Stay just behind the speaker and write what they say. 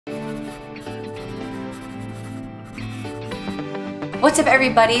What's up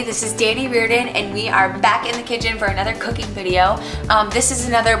everybody, this is Dani Reardon and we are back in the kitchen for another cooking video. This is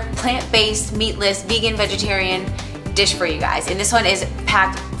another plant-based, meatless, vegan, vegetarian dish for you guys, and this one is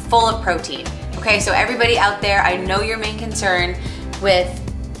packed full of protein. Okay, so everybody out there, I know your main concern with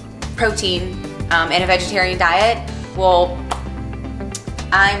protein in a vegetarian diet. Well,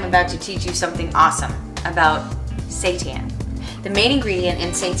 I'm about to teach you something awesome about seitan. The main ingredient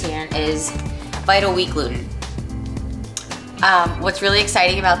in seitan is vital wheat gluten. What's really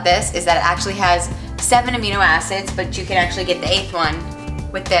exciting about this is that it actually has 7 amino acids, but you can actually get the 8th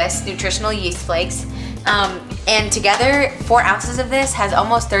one with this, nutritional yeast flakes. And together, 4 ounces of this has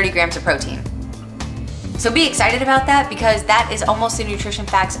almost 30 grams of protein. So be excited about that because that is almost the nutrition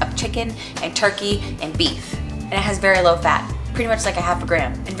facts of chicken and turkey and beef. And it has very low fat, pretty much like a half a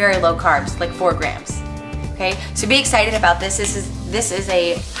gram, and very low carbs, like 4 grams. Okay, so be excited about this. This is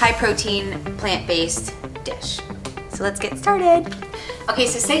a high protein, plant-based dish. So let's get started. Okay,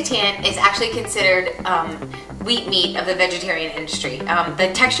 so seitan is actually considered wheat meat of the vegetarian industry.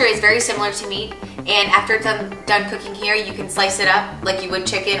 The texture is very similar to meat, and after it's done cooking here, you can slice it up like you would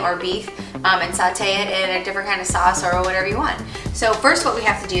chicken or beef and saute it in a different kind of sauce or whatever you want. So first what we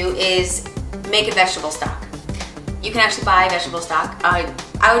have to do is make a vegetable stock. You can actually buy vegetable stock. I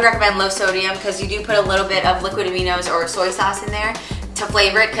would recommend low sodium because you do put a little bit of liquid aminos or soy sauce in there to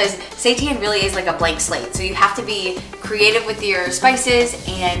flavor it, because seitan really is like a blank slate. So you have to be creative with your spices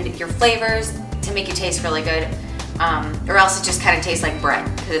and your flavors to make it taste really good, or else it just kind of tastes like bread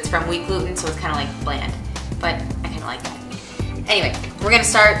because it's from wheat gluten, so it's kind of like bland. But I kind of like that. Anyway, we're gonna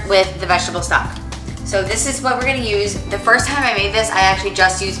start with the vegetable stock. So this is what we're gonna use. The first time I made this, I actually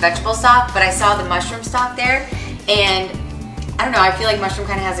just used vegetable stock, but I saw the mushroom stock there, and I don't know, I feel like mushroom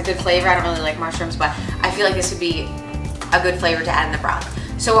kind of has a good flavor. I don't really like mushrooms, but I feel like this would be a good flavor to add in the broth.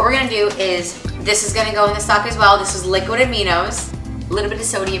 So what we're gonna do is, this is gonna go in the stock as well. This is liquid aminos, a little bit of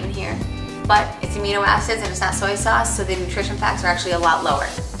sodium in here, but it's amino acids and it's not soy sauce, so the nutrition facts are actually a lot lower.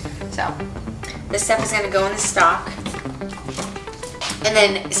 So this stuff is gonna go in the stock. And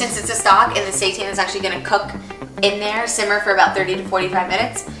then since it's a stock and the seitan is actually gonna cook in there, simmer for about 30 to 45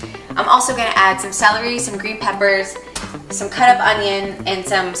 minutes, I'm also gonna add some celery, some green peppers, some cut up onion, and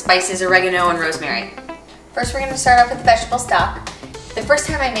some spices, oregano and rosemary. First, we're going to start off with the vegetable stock. The first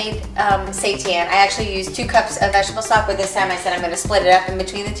time I made seitan, I actually used 2 cups of vegetable stock, but this time I said I'm going to split it up in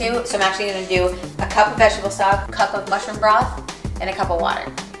between the two. So I'm actually going to do a cup of vegetable stock, a cup of mushroom broth, and a cup of water.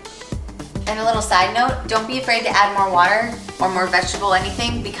 And a little side note, don't be afraid to add more water or more vegetable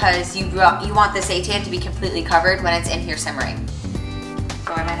anything, because you want the seitan to be completely covered when it's in here simmering.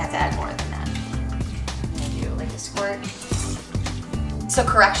 So I might have to add more than that. I'm going to do like a squirt. So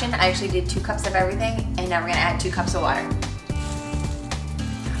correction, I actually did 2 cups of everything, and now we're gonna add 2 cups of water.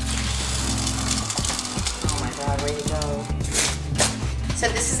 Oh my God, way to go. So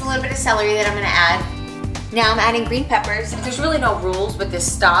this is a little bit of celery that I'm gonna add. Now I'm adding green peppers. There's really no rules with this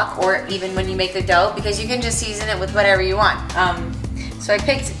stock, or even when you make the dough, because you can just season it with whatever you want. So I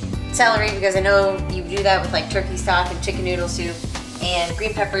picked celery because I know you do that with like turkey stock and chicken noodle soup, and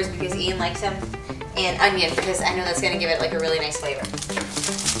green peppers because Ian likes them, and onion because I know that's gonna give it like a really nice flavor.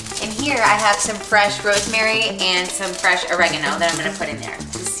 And here I have some fresh rosemary and some fresh oregano that I'm gonna put in there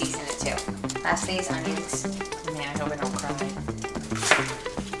to season it too. Lastly is onions. Man, I hope I don't cry.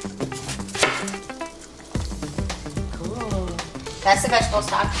 Cool. That's the vegetable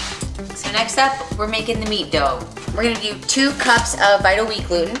stock. So next up, we're making the meat dough. We're gonna do 2 cups of vital wheat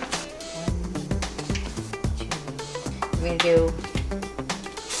gluten. We're gonna do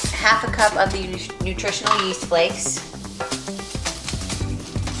half a cup of the nutritional yeast flakes.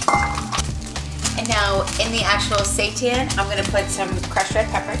 And now in the actual seitan, I'm gonna put some crushed red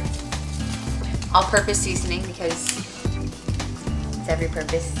pepper, all-purpose seasoning because it's every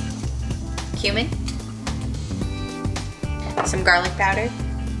purpose, cumin, some garlic powder,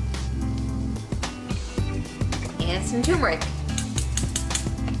 and some turmeric.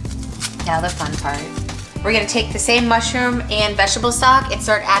 Now the fun part. We're gonna take the same mushroom and vegetable stock and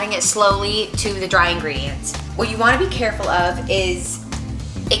start adding it slowly to the dry ingredients. What you wanna be careful of is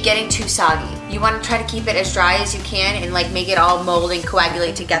it getting too soggy. You wanna try to keep it as dry as you can and like make it all mold and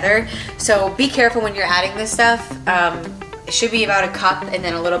coagulate together. So be careful when you're adding this stuff. It should be about a cup and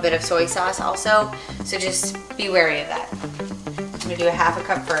then a little bit of soy sauce also. So just be wary of that. I'm gonna do a half a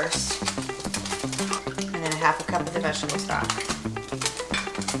cup first, and then a half a cup of the vegetable stock.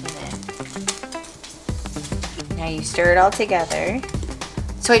 Now you stir it all together.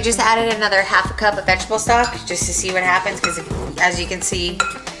 So I just added another half a cup of vegetable stock just to see what happens, because as you can see,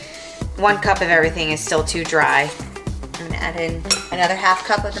 1 cup of everything is still too dry. I'm gonna add in another half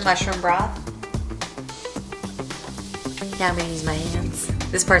cup of the mushroom broth. Now I'm gonna use my hands.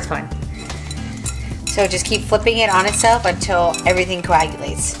 This part's fun. So just keep flipping it on itself until everything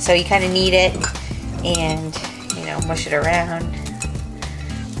coagulates. So you kind of knead it and, you know, mush it around.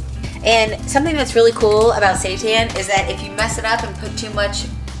 And something that's really cool about seitan is that if you mess it up and put too much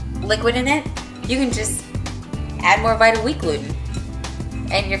liquid in it, you can just add more vital wheat gluten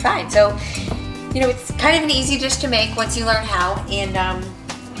and you're fine. So, you know, it's kind of an easy dish to make once you learn how, and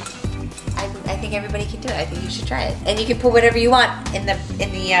I think everybody can do it. I think you should try it. And you can put whatever you want in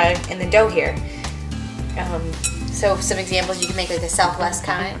the dough here. So some examples, you can make like a Southwest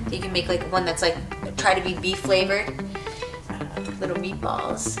kind. You can make like one that's like, try to be beef flavored. Little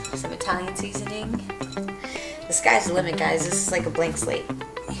meatballs, some Italian seasoning. The sky's the limit, guys. This is like a blank slate.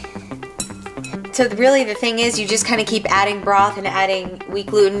 So really the thing is, you just kind of keep adding broth and adding wheat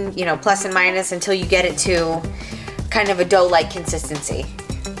gluten, you know, plus and minus until you get it to kind of a dough-like consistency.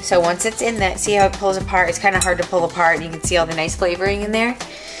 So once it's in that, see how it pulls apart? It's kind of hard to pull apart. You can see all the nice flavoring in there.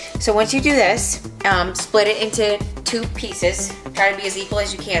 So once you do this, split it into 2 pieces. Try to be as equal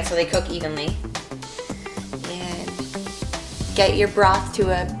as you can so they cook evenly. Get your broth to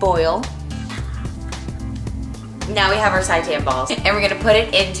a boil. Now we have our seitan balls. And we're gonna put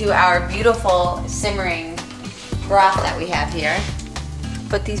it into our beautiful simmering broth that we have here.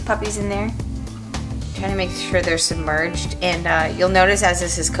 Put these puppies in there. Trying to make sure they're submerged. And you'll notice as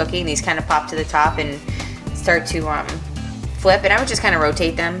this is cooking, these kind of pop to the top and start to flip. And I would just kind of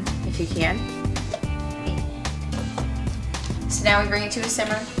rotate them if you can. So now we bring it to a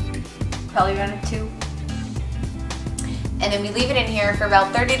simmer, probably around 2. And then we leave it in here for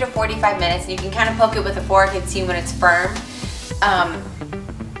about 30 to 45 minutes. And you can kind of poke it with a fork and see when it's firm.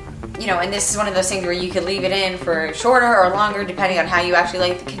 You know, and this is one of those things where you could leave it in for shorter or longer depending on how you actually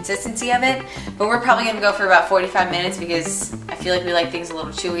like the consistency of it. But we're probably gonna go for about 45 minutes because I feel like we like things a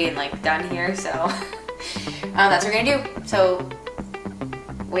little chewy and like done here. So that's what we're gonna do. So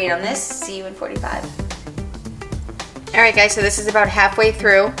wait on this, see you in 45. All right guys, so this is about halfway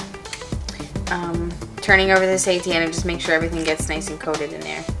through. Turning over the seitan and just make sure everything gets nice and coated in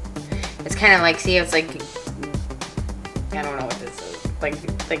there. It's kind of like, see, it's like, I don't know what this is. Like,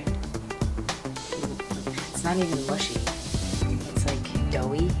 it's not even mushy. It's like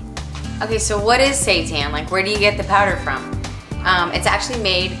doughy. Okay, so what is seitan? Like, where do you get the powder from? It's actually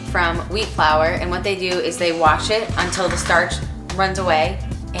made from wheat flour, and what they do is they wash it until the starch runs away,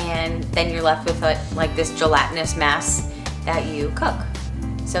 and then you're left with like this gelatinous mass that you cook.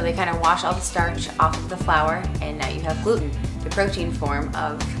 So they kind of wash all the starch off of the flour, and now you have gluten, the protein form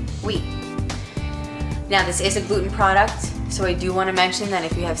of wheat. Now this is a gluten product, so I do want to mention that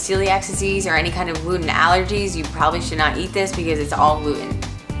if you have celiac disease or any kind of gluten allergies, you probably should not eat this because it's all gluten.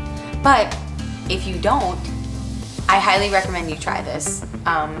 But if you don't, I highly recommend you try this.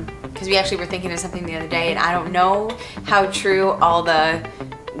 Because we actually were thinking of something the other day, and I don't know how true all the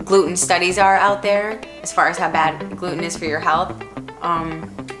gluten studies are out there as far as how bad gluten is for your health.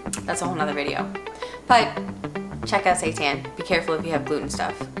 That's a whole nother video. But check out seitan. Be careful if you have gluten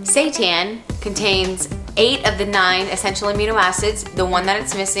stuff. Seitan contains 8 of the 9 essential amino acids. The one that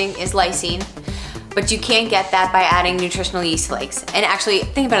it's missing is lysine, but you can't get that by adding nutritional yeast flakes. And actually,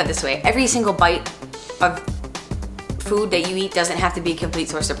 think about it this way. Every single bite of food that you eat doesn't have to be a complete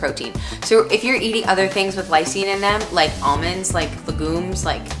source of protein. So if you're eating other things with lysine in them, like almonds, like legumes,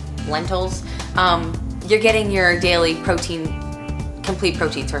 like lentils, you're getting your daily protein, complete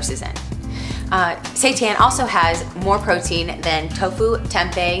protein sources in. Seitan also has more protein than tofu,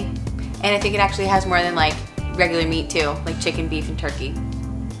 tempeh, and I think it actually has more than like regular meat too, like chicken, beef, and turkey.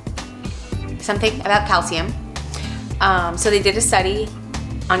 Something about calcium. So they did a study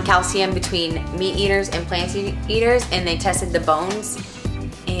on calcium between meat eaters and plant eaters, and they tested the bones,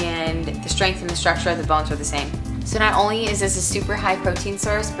 and the strength and the structure of the bones were the same. So not only is this a super high protein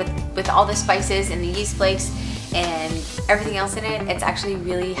source, but with all the spices and the yeast flakes and everything else in it, it's actually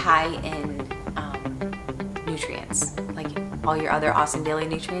really high in nutrients. Like all your other awesome daily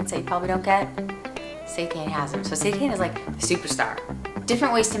nutrients that you probably don't get, seitan has them. So seitan is like a superstar.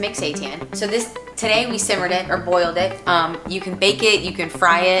 Different ways to make seitan. So today we simmered it or boiled it. You can bake it, you can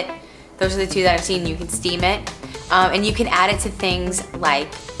fry it. Those are the 2 that I've seen. You can steam it. And you can add it to things like,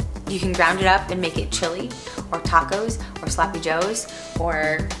 you can ground it up and make it chili or tacos or sloppy joes,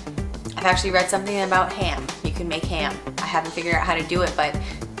 or I've actually read something about ham. You can make ham. I haven't figured out how to do it, but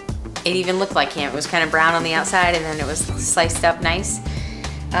it even looked like ham. It was kind of brown on the outside and then it was sliced up nice.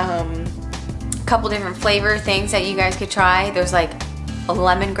 A couple different flavor things that you guys could try. There's like a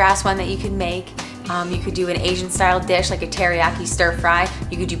lemongrass one that you could make. You could do an Asian style dish like a teriyaki stir fry.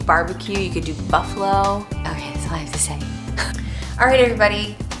 You could do barbecue, you could do buffalo. Okay, that's all I have to say. All right,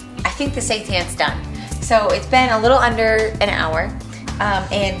 everybody, I think the seitan's done. So it's been a little under an hour,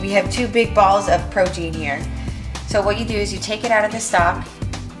 and we have 2 big balls of protein here. So what you do is you take it out of the stock.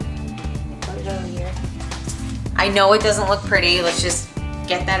 Put it over here. I know it doesn't look pretty. Let's just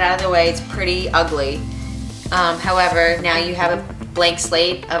get that out of the way. It's pretty ugly. However, now you have a blank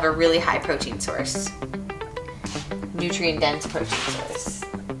slate of a really high protein source. Nutrient dense protein source.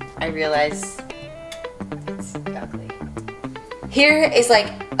 I realize it's ugly. Here is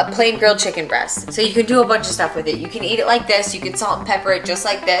like a plain grilled chicken breast. So you can do a bunch of stuff with it. You can eat it like this. You can salt and pepper it just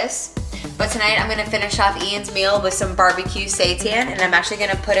like this. But tonight I'm gonna finish off Ian's meal with some barbecue seitan, and I'm actually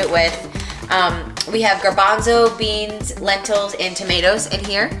gonna put it with, we have garbanzo, beans, lentils, and tomatoes in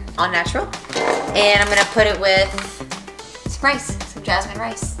here, all natural. And I'm gonna put it with some rice, some jasmine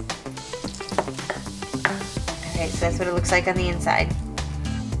rice. Okay, so that's what it looks like on the inside.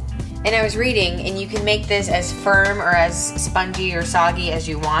 And I was reading, and you can make this as firm or as spongy or soggy as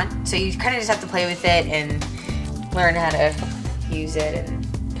you want. So you kind of just have to play with it and learn how to use it and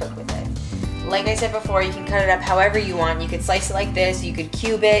cook with it. Like I said before, you can cut it up however you want. You could slice it like this, you could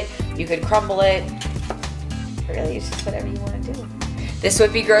cube it, you could crumble it. Really, it's just whatever you want to do. This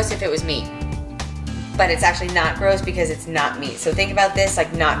would be gross if it was meat, but it's actually not gross because it's not meat. So think about this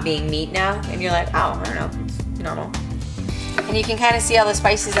like not being meat now, and you're like, oh, I don't know, it's normal. And you can kind of see all the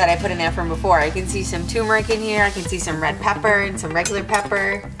spices that I put in there from before. I can see some turmeric in here, I can see some red pepper and some regular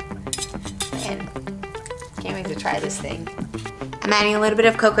pepper. And can't wait to try this thing. I'm adding a little bit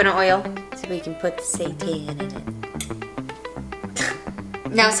of coconut oil so we can put the seitan in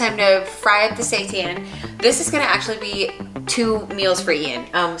it. Now it's time to fry up the seitan. This is gonna actually be 2 meals for Ian.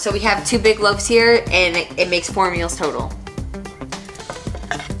 So we have 2 big loaves here, and it makes 4 meals total.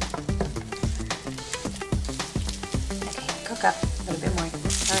 Up a little bit more.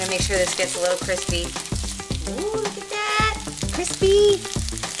 I'm gonna make sure this gets a little crispy. Ooh, look at that! Crispy!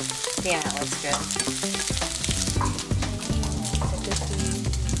 Yeah, that looks good.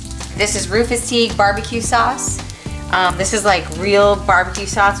 This is Rufus Teague barbecue sauce. This is like real barbecue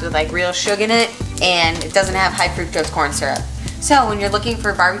sauce with like real sugar in it, and it doesn't have high fructose corn syrup. So when you're looking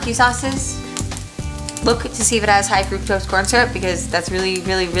for barbecue sauces, look to see if it has high fructose corn syrup, because that's really,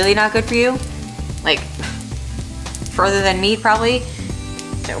 really, really not good for you. Like, further than meat probably.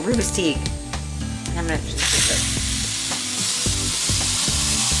 So Rufus Teague. And I'm gonna just do this.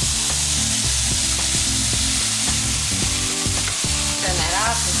 Turn that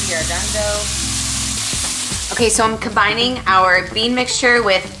off and we are done dough. Okay, so I'm combining our bean mixture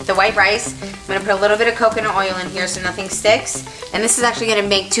with the white rice. I'm gonna put a little bit of coconut oil in here so nothing sticks. And this is actually gonna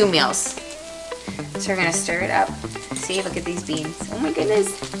make 2 meals. So we're gonna stir it up. See, look at these beans. Oh my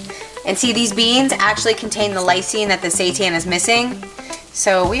goodness. And see, these beans actually contain the lysine that the seitan is missing.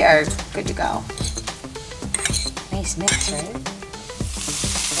 So we are good to go. Nice mix, right?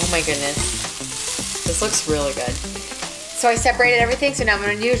 Oh my goodness. This looks really good. So I separated everything, so now what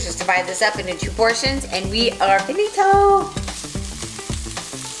I'm gonna do is just divide this up into 2 portions, and we are finito. Oh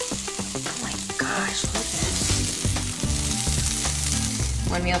my gosh, look at this.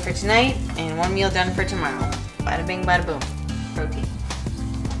 1 meal for tonight, and 1 meal done for tomorrow. Bada bing, bada boom. Protein.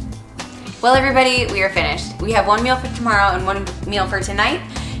 Well, everybody, we are finished. We have 1 meal for tomorrow and 1 meal for tonight,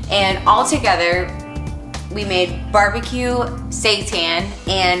 and all together we made barbecue seitan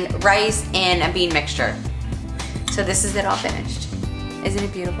and rice and a bean mixture. So this is it all finished. Isn't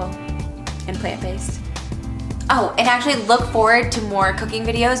it beautiful and plant-based? Oh, and actually look forward to more cooking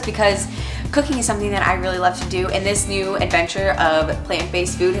videos, because cooking is something that I really love to do, and this new adventure of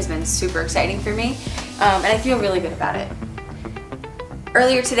plant-based food has been super exciting for me, and I feel really good about it.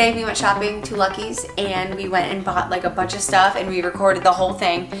 Earlier today we went shopping to Lucky's, and we went and bought like a bunch of stuff, and we recorded the whole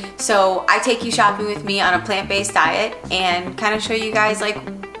thing. So I take you shopping with me on a plant-based diet and kind of show you guys like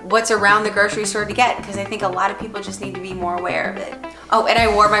what's around the grocery store to get, because I think a lot of people just need to be more aware of it. Oh, and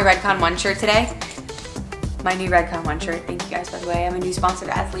I wore my Redcon 1 shirt today. My new Redcon 1 shirt. Thank you guys, by the way. I'm a new sponsored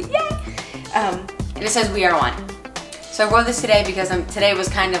athlete. Yay! And it says "We are one." So I wore this today because today was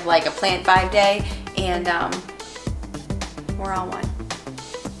kind of like a plant vibe day, and we're all one.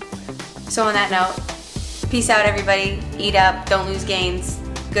 So on that note, peace out everybody, eat up, don't lose gains,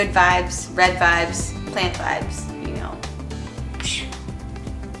 good vibes, red vibes, plant vibes, you know,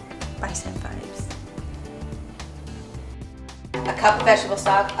 bicep vibes. A cup of vegetable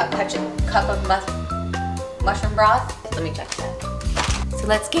stock, a cup of mushroom broth. Let me check that. So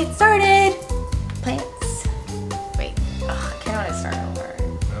let's get started. Plants. Wait, I kind of want to start over.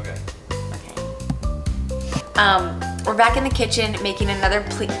 Okay. We're back in the kitchen making another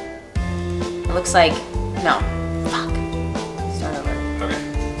plate. It looks like, no, fuck. Start over. Okay.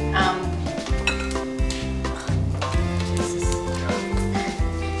 Jesus.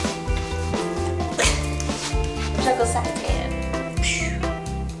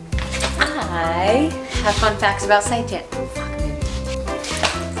 I have fun facts about seitan.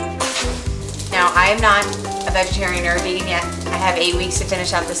 Now, I am not a vegetarian or a vegan yet. I have 8 weeks to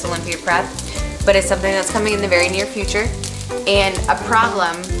finish out this Olympia prep, but it's something that's coming in the very near future. And a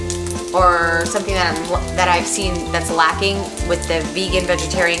problem or something that I've seen that's lacking with the vegan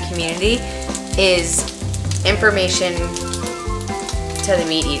vegetarian community is information to the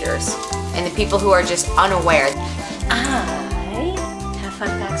meat eaters and the people who are just unaware. I have fun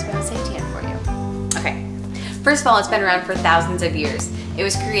facts about seitan for you. Okay, first of all, it's been around for thousands of years. It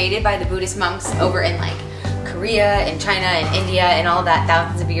was created by the Buddhist monks over in like Korea and China and India and all of that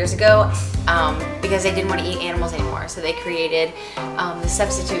thousands of years ago because they didn't want to eat animals anymore. So they created the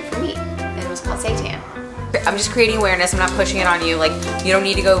substitute for meat, and it was called seitan. I'm just creating awareness. I'm not pushing it on you. Like, you don't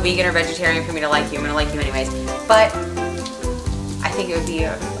need to go vegan or vegetarian for me to like you. I'm gonna like you anyways. But I think it would be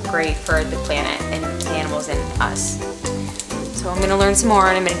great for the planet and the animals and us. So I'm gonna learn some more,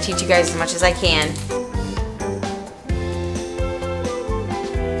 and I'm gonna teach you guys as much as I can.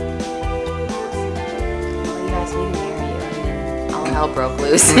 Hell broke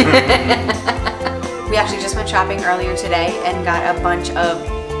loose. We actually just went shopping earlier today and got a bunch of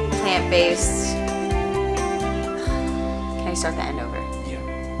plant-based. Can I start the end over?